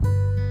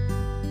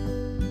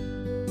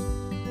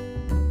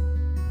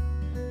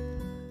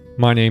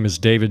My name is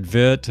David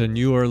Vitt, and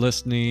you are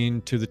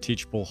listening to The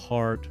Teachable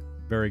Heart.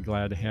 Very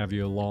glad to have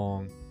you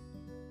along.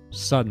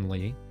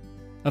 Suddenly,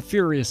 a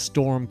furious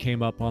storm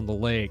came up on the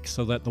lake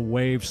so that the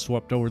waves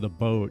swept over the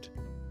boat,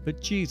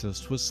 but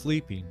Jesus was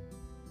sleeping.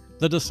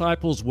 The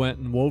disciples went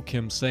and woke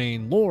him,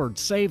 saying, "Lord,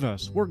 save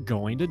us, we're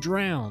going to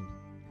drown."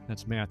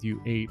 That's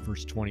Matthew 8,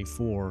 verse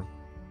 24.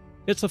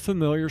 It's a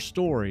familiar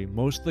story.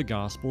 Most of the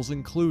Gospels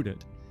include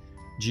it.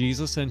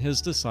 Jesus and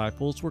his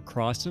disciples were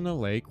crossing a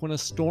lake when a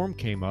storm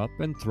came up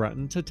and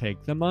threatened to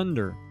take them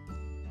under.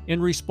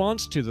 In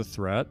response to the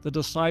threat, the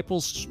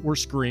disciples were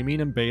screaming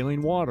and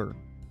bailing water.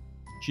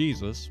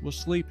 Jesus was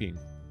sleeping.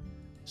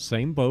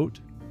 Same boat,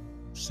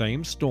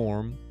 same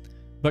storm,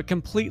 but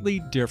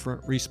completely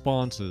different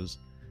responses.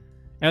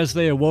 As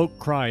they awoke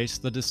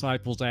Christ, the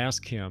disciples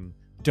asked him,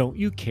 "Don't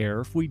you care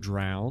if we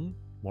drown?"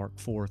 Mark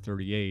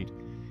 4:38.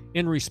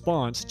 In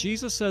response,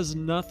 Jesus says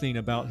nothing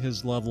about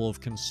his level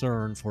of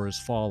concern for his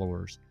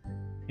followers.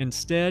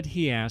 Instead,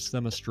 he asks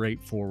them a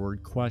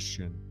straightforward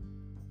question.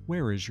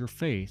 Where is your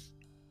faith?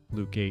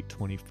 Luke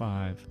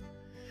 8:25.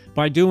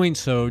 By doing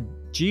so,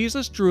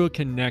 Jesus drew a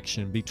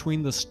connection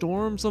between the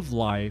storms of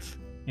life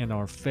and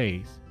our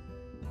faith.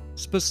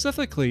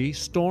 Specifically,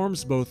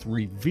 storms both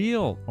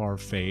reveal our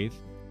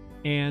faith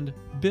and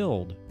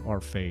build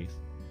our faith.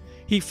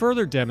 He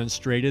further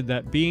demonstrated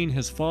that being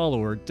his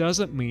follower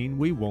doesn't mean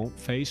we won't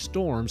face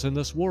storms in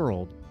this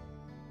world,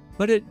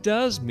 but it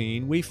does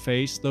mean we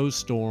face those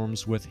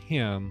storms with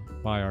him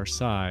by our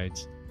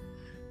sides.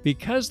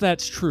 Because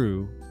that's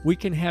true, we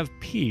can have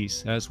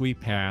peace as we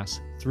pass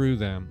through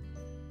them.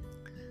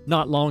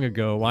 Not long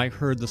ago, I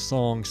heard the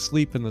song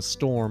 "Sleep in the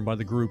Storm" by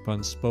the group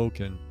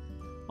Unspoken.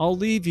 I'll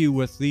leave you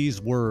with these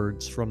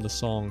words from the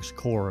song's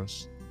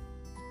chorus.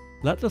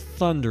 Let the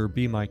thunder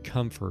be my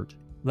comfort.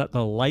 Let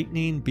the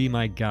lightning be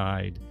my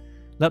guide.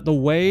 Let the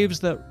waves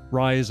that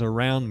rise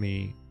around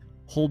me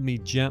hold me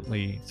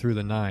gently through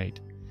the night.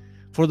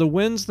 For the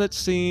winds that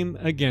seem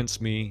against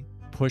me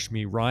push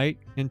me right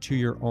into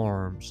your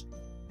arms.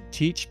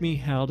 Teach me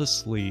how to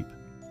sleep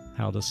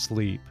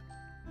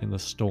in the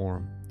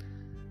storm.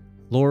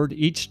 Lord,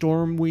 each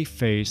storm we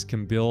face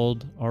can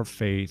build our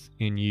faith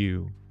in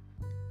you.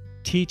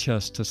 Teach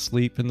us to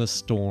sleep in the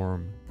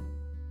storm,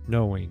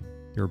 knowing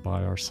you're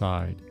by our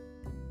side.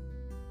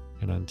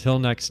 And until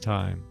next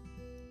time,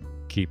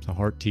 keep the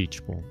heart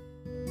teachable.